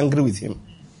want to be angry with him.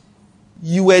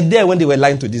 You were there when they were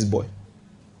lying to this boy.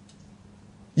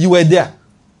 You were there.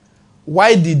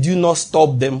 Why did you not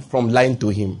stop them from lying to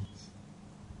him?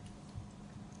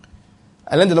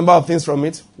 I learned a number of things from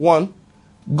it. One,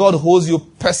 God holds you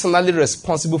personally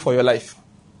responsible for your life.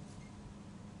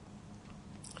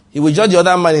 He will judge the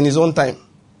other man in his own time.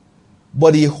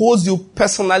 but he holds you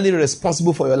personally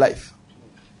responsible for your life.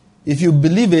 If you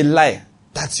believe a lie,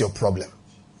 that's your problem.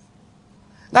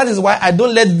 That is why I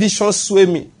don't let visions sway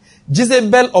me.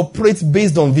 Jezebel operates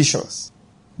based on visions.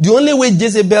 The only way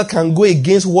Jezebel can go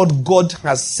against what God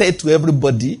has said to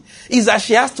everybody is that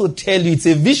she has to tell you it's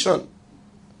a vision.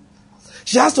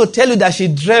 She has to tell you that she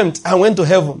dreamt and went to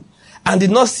heaven and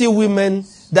did not see women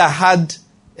that had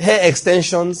hair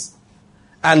extensions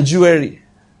and jewelry.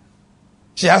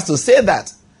 She has to say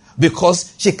that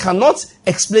because she cannot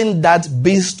explain that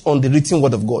based on the written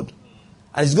word of God.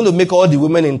 And she's going to make all the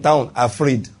women in town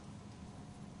afraid.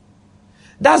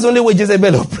 That's the only way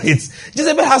Jezebel operates.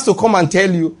 Jezebel has to come and tell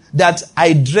you that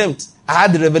I dreamt, I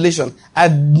had the revelation. I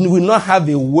will not have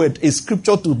a word, a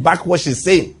scripture to back what she's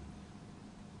saying.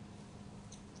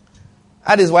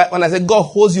 That is why when I say God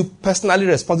holds you personally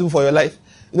responsible for your life,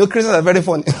 you know, Christians are very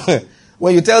funny.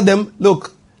 When you tell them,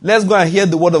 look, let's go and hear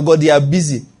the word of God, they are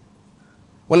busy.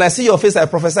 When I see your face, I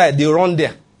prophesy, they run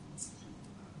there.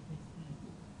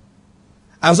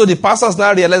 And so the pastors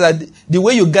now realize that the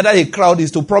way you gather a crowd is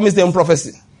to promise them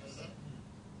prophecy.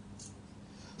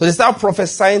 So they start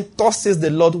prophesying, thus says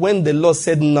the Lord, when the Lord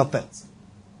said nothing.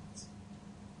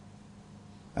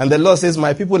 And the Lord says,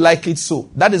 my people like it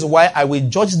so. That is why I will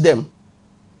judge them.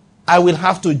 I will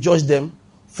have to judge them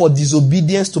for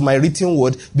disobedience to my written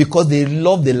word because they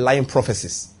love the lying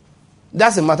prophecies.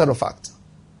 That's a matter of fact.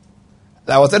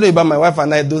 I was telling you about my wife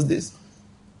and I those days.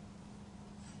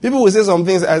 People will say some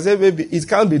things. I say, baby, it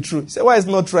can't be true. She said, why it's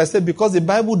not true? I said, because the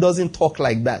Bible doesn't talk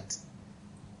like that.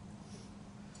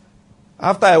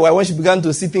 After a while, when she began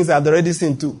to see things I had already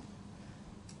seen too,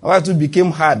 my wife too became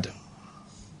hard. If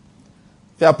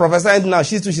you are prophesying now,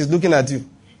 she's looking at you.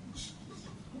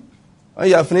 When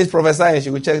you have finished prophesying,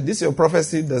 she will check, this is your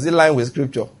prophecy, does it line with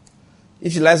scripture?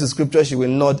 If she lines with scripture, she will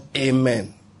nod,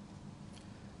 amen.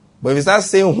 But if you start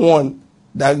saying one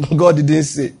that God didn't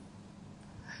say,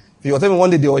 if you tell me one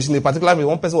day there was in a particular place,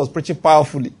 one person was preaching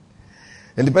powerfully,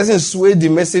 and the person swayed the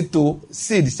message to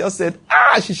seed, she just said,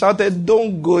 she shouted,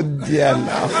 don't go there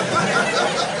now.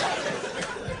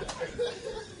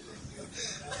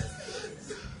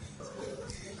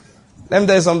 Let me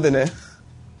tell you something,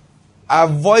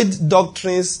 Avoid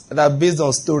doctrines that are based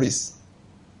on stories.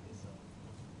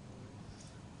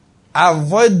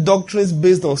 Avoid doctrines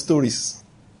based on stories.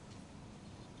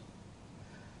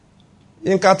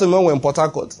 In Katomo, when Port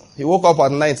Harcourt, he woke up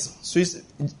at night,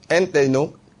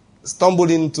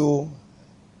 stumbled into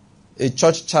a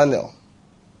church channel.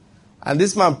 And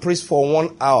this man preached for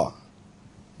 1 hour.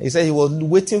 He said he was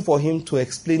waiting for him to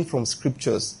explain from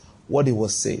scriptures what he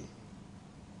was saying.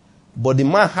 But the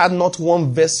man had not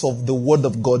one verse of the word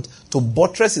of God to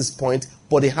buttress his point,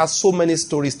 but he has so many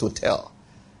stories to tell.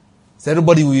 So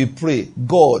everybody will pray,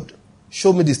 God,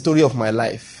 show me the story of my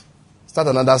life. Start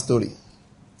another story.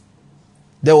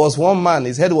 There was one man,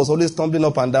 his head was always tumbling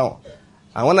up and down.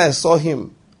 And when I saw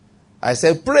him, I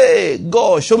said, pray,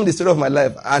 God, show me the story of my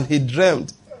life. And he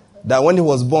dreamed that when he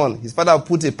was born, his father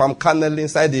put a palm kernel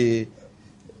inside a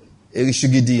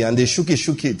shigidi, and they shook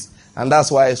it. And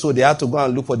that's why, so they had to go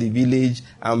and look for the village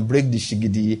and break the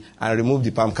shigidi and remove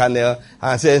the palm kernel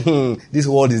and say, this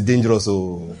world is dangerous.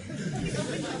 Oh.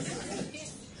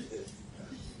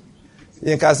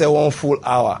 Yinka said 1 full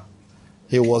hour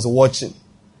he was watching.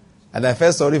 And I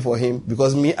felt sorry for him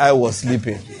because I was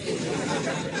sleeping.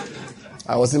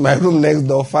 I was in my room next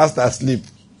door, fast asleep.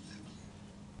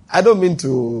 I don't mean to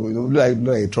look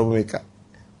like a troublemaker.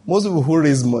 Most people who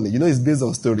raise money, it's based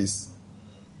on stories.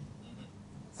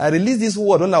 I released this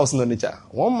word when I was in Onitsha.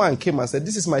 One man came and said,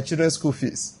 this is my children's school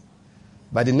fees.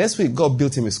 By the next week, God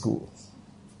built him a school.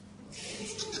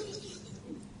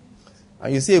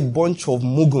 And you see a bunch of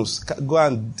muguns go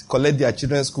and collect their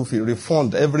children's school fee,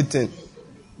 refund everything,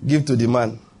 give to the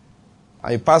man.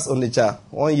 And he passed Onitsha.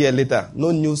 1 year later,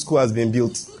 no new school has been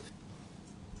built.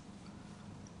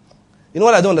 You know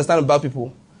what I don't understand about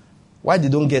people? Why they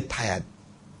don't get tired.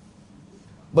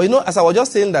 But as I was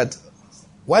just saying that,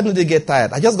 why don't they get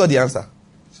tired? I just got the answer.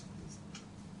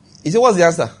 You say, what's the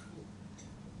answer?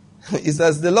 It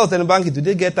says, the Lord telling bank, do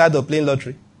they get tired of playing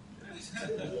lottery?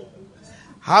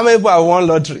 How many people have won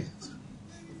lottery?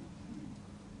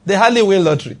 They hardly win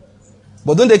lottery.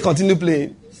 But don't they continue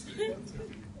playing?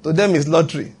 To them, it's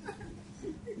lottery.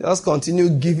 Just continue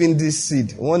giving this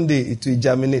seed. One day, it will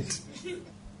germinate.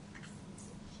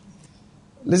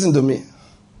 Listen to me.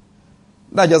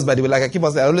 Not just by the way, like I keep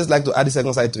on saying, I always like to add the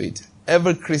second side to it.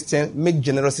 Every Christian, make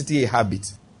generosity a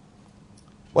habit.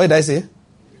 What did I say?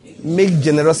 Make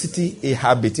generosity a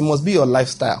habit. It must be your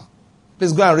lifestyle.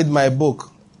 Please go and read my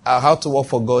book, How to Work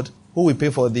for God, Who Will Pay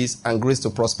for This, and Grace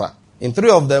to Prosper. In 3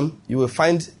 of them, you will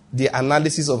find the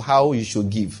analysis of how you should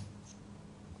give.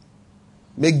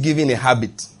 Make giving a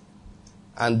habit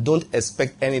and don't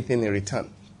expect anything in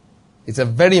return. It's a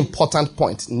very important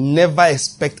point. Never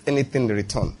expect anything in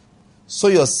return. Sow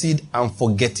your seed and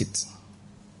forget it.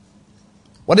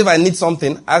 What if I need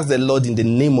something? Ask the Lord in the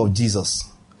name of Jesus.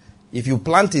 If you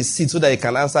plant a seed so that He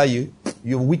can answer you,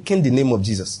 you weaken the name of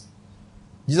Jesus.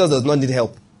 Jesus does not need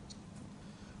help.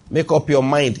 Make up your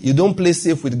mind. You don't play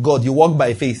safe with God. You walk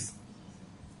by faith.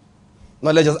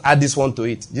 Now let's just add this one to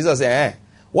it. Jesus said,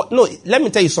 What? No, let me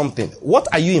tell you something. What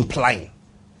are you implying?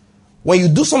 When you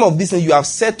do some of these things, you have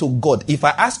said to God, if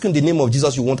I ask you in the name of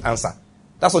Jesus, you won't answer.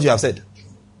 That's what you have said.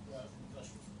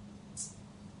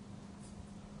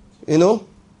 You know,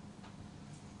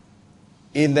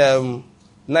 in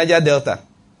Niger Delta,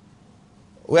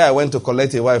 where I went to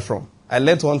collect a wife from, I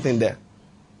learned one thing there.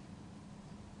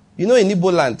 You know, in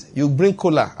Igbo land, you bring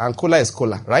cola, and cola is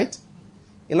cola, right?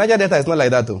 In Niger Delta, it's not like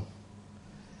that, though.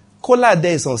 Cola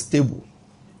there is unstable.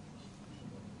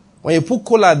 When you put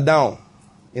cola down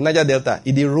in Niger Delta,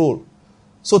 it will roll.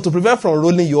 So to prevent from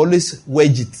rolling, you always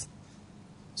wedge it.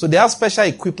 So they have special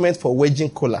equipment for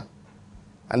wedging cola.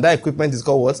 And that equipment is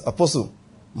called what? Apostle?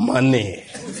 Money.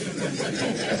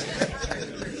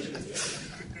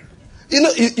 You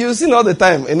know, you see all the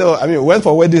time. You know, I mean, we went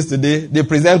for weddings today. They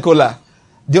present cola.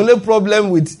 The only problem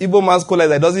with Igbo man's cola is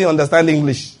that he doesn't understand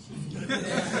English.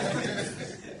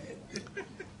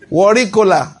 Warri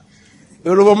cola,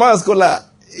 Yoruba man's cola,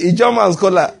 Ijaw man's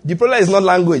cola. The problem is not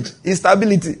language, it's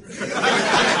stability.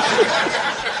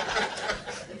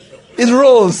 It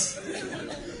rolls.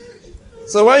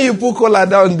 So when you put cola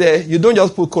down there, you don't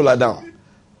just put cola down.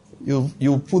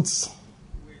 You put...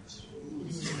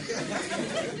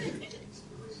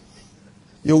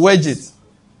 You wedge it.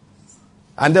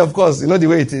 And then, of course, you know the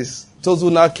way it is. Those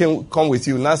who now come with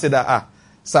you now say that,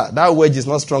 sir, that wedge is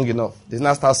not strong enough. They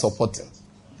now start supporting.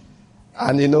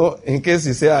 And, you know, in case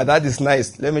you say, that is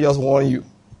nice, let me just warn you.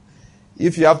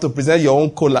 If you have to present your own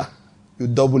cola, you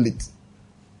double it.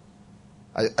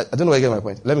 I don't know where you get my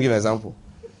point. Let me give you an example.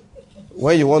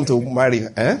 When you want to marry,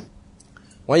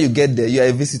 when you get there, you are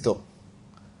a visitor.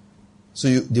 So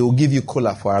they will give you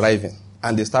cola for arriving.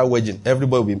 And they start wedging.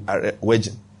 Everybody will be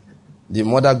wedging. The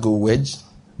mother go wedge.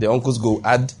 The uncles go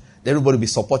add. Everybody will be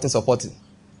supporting.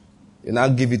 You now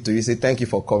give it to you. Say, thank you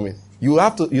for coming. You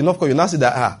have to, you now say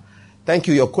that, thank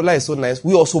you, your cola is so nice.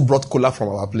 We also brought cola from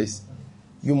our place.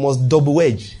 You must double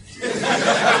wedge.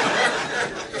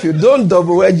 If you don't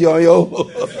double wedge, you're on your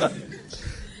own.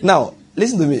 Now,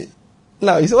 listen to me.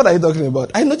 Now, you see, what are you talking about?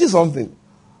 I noticed something.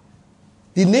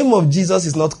 The name of Jesus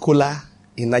is not cola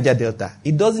in Niger Delta.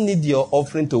 It doesn't need your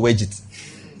offering to wedge it.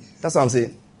 That's what I'm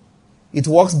saying. It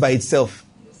works by itself.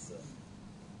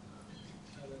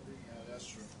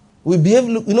 We behave,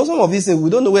 you know, some of these things, we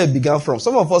don't know where it began from.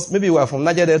 Some of us, maybe we are from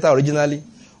Niger Delta originally.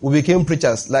 We became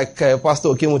preachers, like Pastor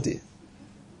Okemote.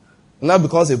 Now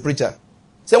becomes a preacher.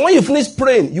 So when you finish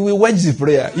praying, you will wedge the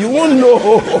prayer. You won't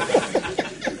know.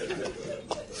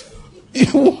 You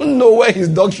won't know where his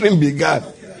doctrine began.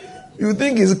 You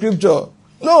think it's scripture.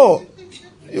 No.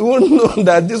 You won't know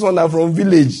that this one are from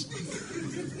village.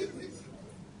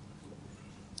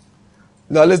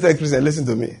 Now let's take Christian, listen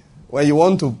to me. When you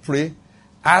want to pray,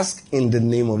 ask in the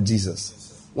name of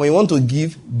Jesus. When you want to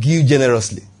give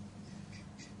generously.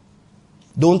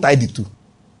 Don't tie the two.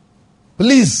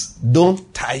 Please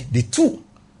don't tie the two.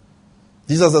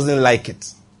 Jesus doesn't like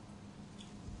it.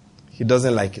 He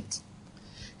doesn't like it.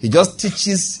 He just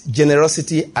teaches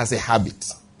generosity as a habit.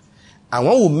 And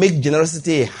when we make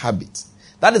generosity a habit,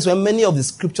 that is when many of the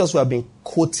scriptures we have been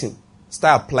quoting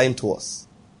start applying to us.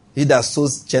 He that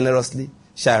sows generously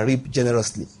shall reap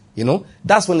generously. You know,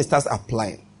 that's when it starts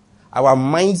applying. Our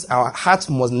minds, our hearts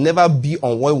must never be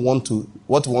on what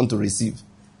we want to receive.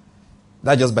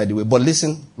 That's just by the way. But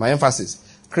listen, my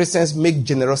emphasis. Christians make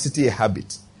generosity a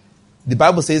habit. The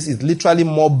Bible says it's literally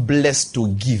more blessed to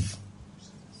give.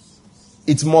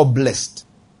 It's more blessed.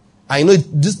 I know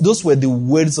those were the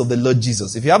words of the Lord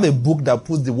Jesus. If you have a book that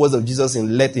puts the words of Jesus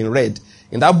in red,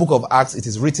 in that book of Acts, it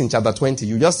is written, chapter 20.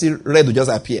 You just see red will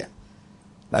just appear.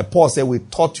 Like Paul said, we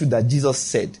taught you that Jesus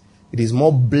said, it is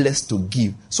more blessed to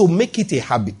give. So make it a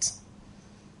habit.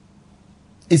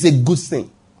 It's a good thing.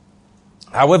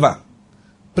 However,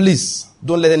 please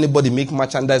don't let anybody make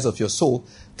merchandise of your soul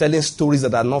telling stories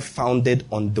that are not founded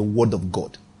on the word of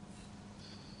God.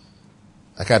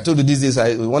 Like I told you these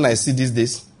days, when I see these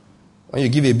days, when you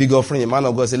give a big offering, a man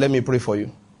of God say, let me pray for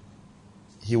you.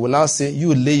 He will now say,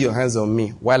 you lay your hands on me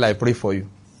while I pray for you.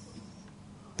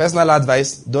 Personal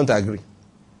advice, don't agree.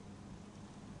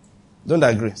 Don't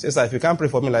agree. Say, sir, if you can't pray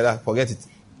for me like that, forget it.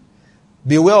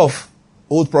 Beware of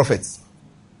old prophets.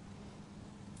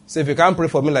 So if you can't pray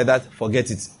for me like that,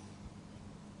 forget it.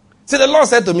 See, the Lord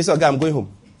said to me, so okay, I'm going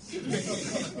home.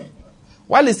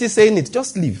 While he's still saying it,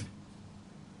 just leave.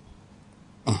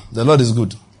 The Lord is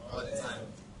good.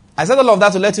 I said all of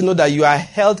that to let you know that you are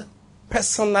held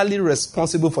personally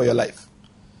responsible for your life.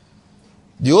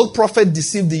 The old prophet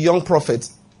deceived the young prophet.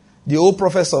 The old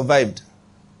prophet survived,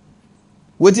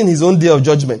 waiting his own day of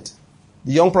judgment.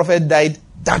 The young prophet died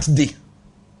that day.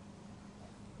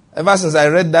 Ever since I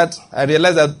read that, I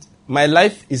realized that my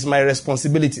life is my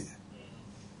responsibility.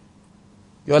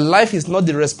 Your life is not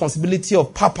the responsibility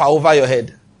of Papa over your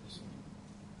head.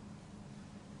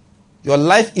 Your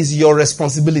life is your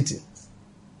responsibility.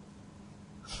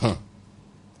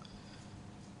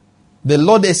 The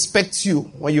Lord expects you,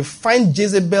 when you find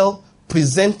Jezebel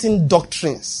presenting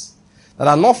doctrines that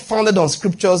are not founded on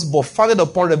scriptures but founded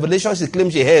upon revelation she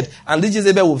claims she heard, and this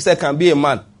Jezebel will say can be a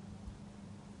man.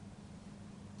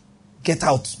 Get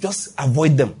out. Just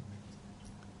avoid them.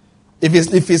 If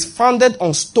it's founded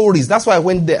on stories, that's why I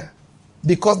went there.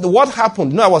 Because what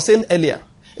happened, I was saying earlier,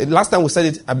 last time we said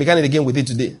it, I began it again with it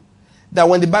today, that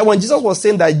when Jesus was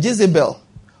saying that Jezebel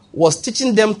was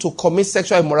teaching them to commit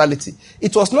sexual immorality,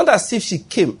 it was not as if she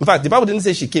came. In fact, the Bible didn't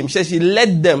say she came. She said she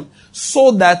led them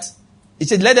so that, it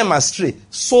said led them astray,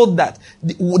 so that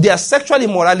their sexual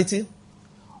immorality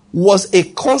was a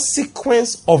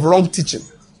consequence of wrong teaching.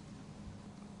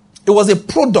 It was a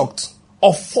product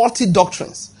of faulty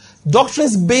doctrines.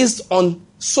 Doctrines based on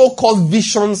so-called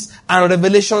visions and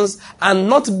revelations and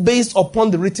not based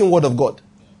upon the written word of God.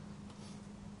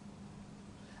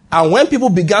 And when people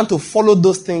began to follow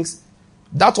those things,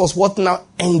 that was what now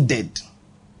ended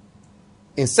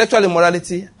in sexual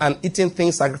immorality and eating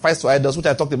things sacrificed to idols, which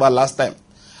I talked about last time.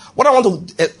 What I want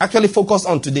to actually focus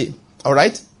on today, all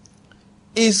right,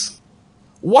 is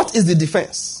what is the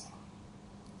defense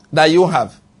that you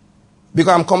have?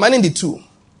 Because I'm combining the two.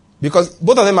 Because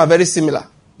both of them are very similar.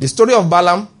 The story of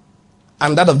Balaam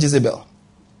and that of Jezebel.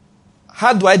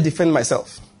 How do I defend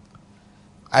myself?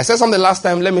 I said something last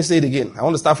time. Let me say it again. I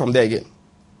want to start from there again.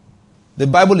 The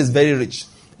Bible is very rich.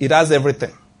 It has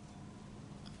everything.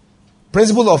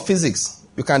 Principles of physics,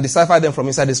 you can decipher them from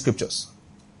inside the scriptures.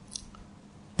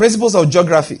 Principles of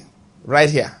geography, right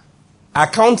here.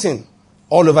 Accounting,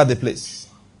 all over the place.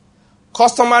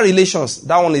 Customer relations,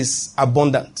 that one is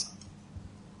abundant.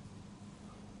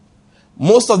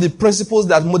 Most of the principles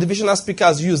that motivational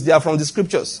speakers use, they are from the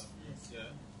scriptures.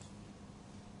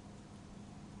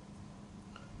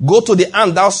 Go to the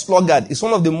ant, thou sluggard. It's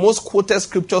one of the most quoted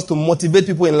scriptures to motivate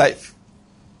people in life.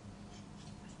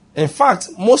 In fact,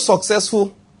 most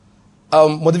successful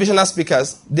motivational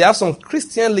speakers, they have some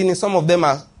Christian leaning. Some of them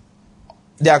are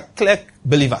clear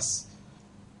believers.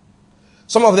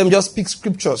 Some of them just pick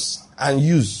scriptures and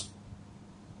use.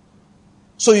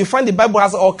 So you find the Bible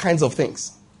has all kinds of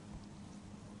things.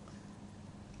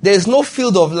 There is no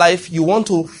field of life you want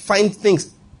to find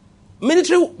things.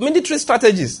 Military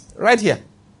strategies, right here.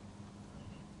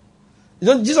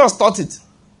 Jesus taught it.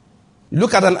 You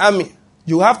look at an army,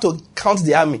 you have to count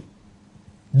the army.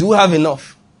 Do you have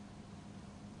enough?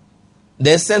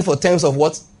 Then send for terms of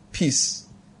what? Peace.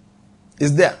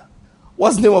 Is there.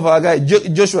 What's the name of our guy?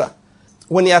 Joshua.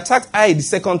 When he attacked Ai the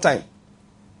second time,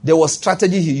 there was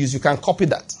strategy he used. You can copy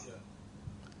that.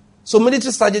 So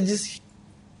military strategies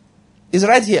is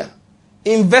right here.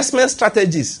 Investment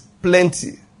strategies,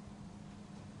 plenty.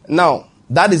 Now,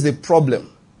 that is the problem.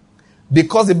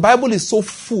 Because the Bible is so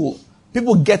full,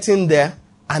 people get in there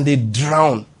and they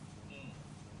drown.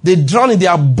 They drown in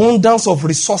the abundance of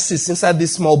resources inside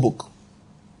this small book.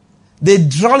 They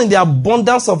drown in the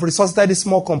abundance of resources inside this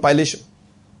small compilation.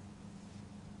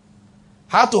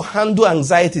 How to handle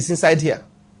anxieties inside here.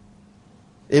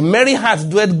 A merry heart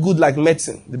doeth good like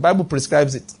medicine. The Bible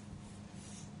prescribes it.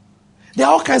 There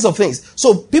are all kinds of things.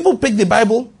 So people pick the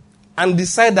Bible and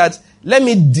decide that, let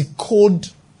me decode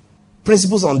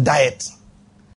principles on diet.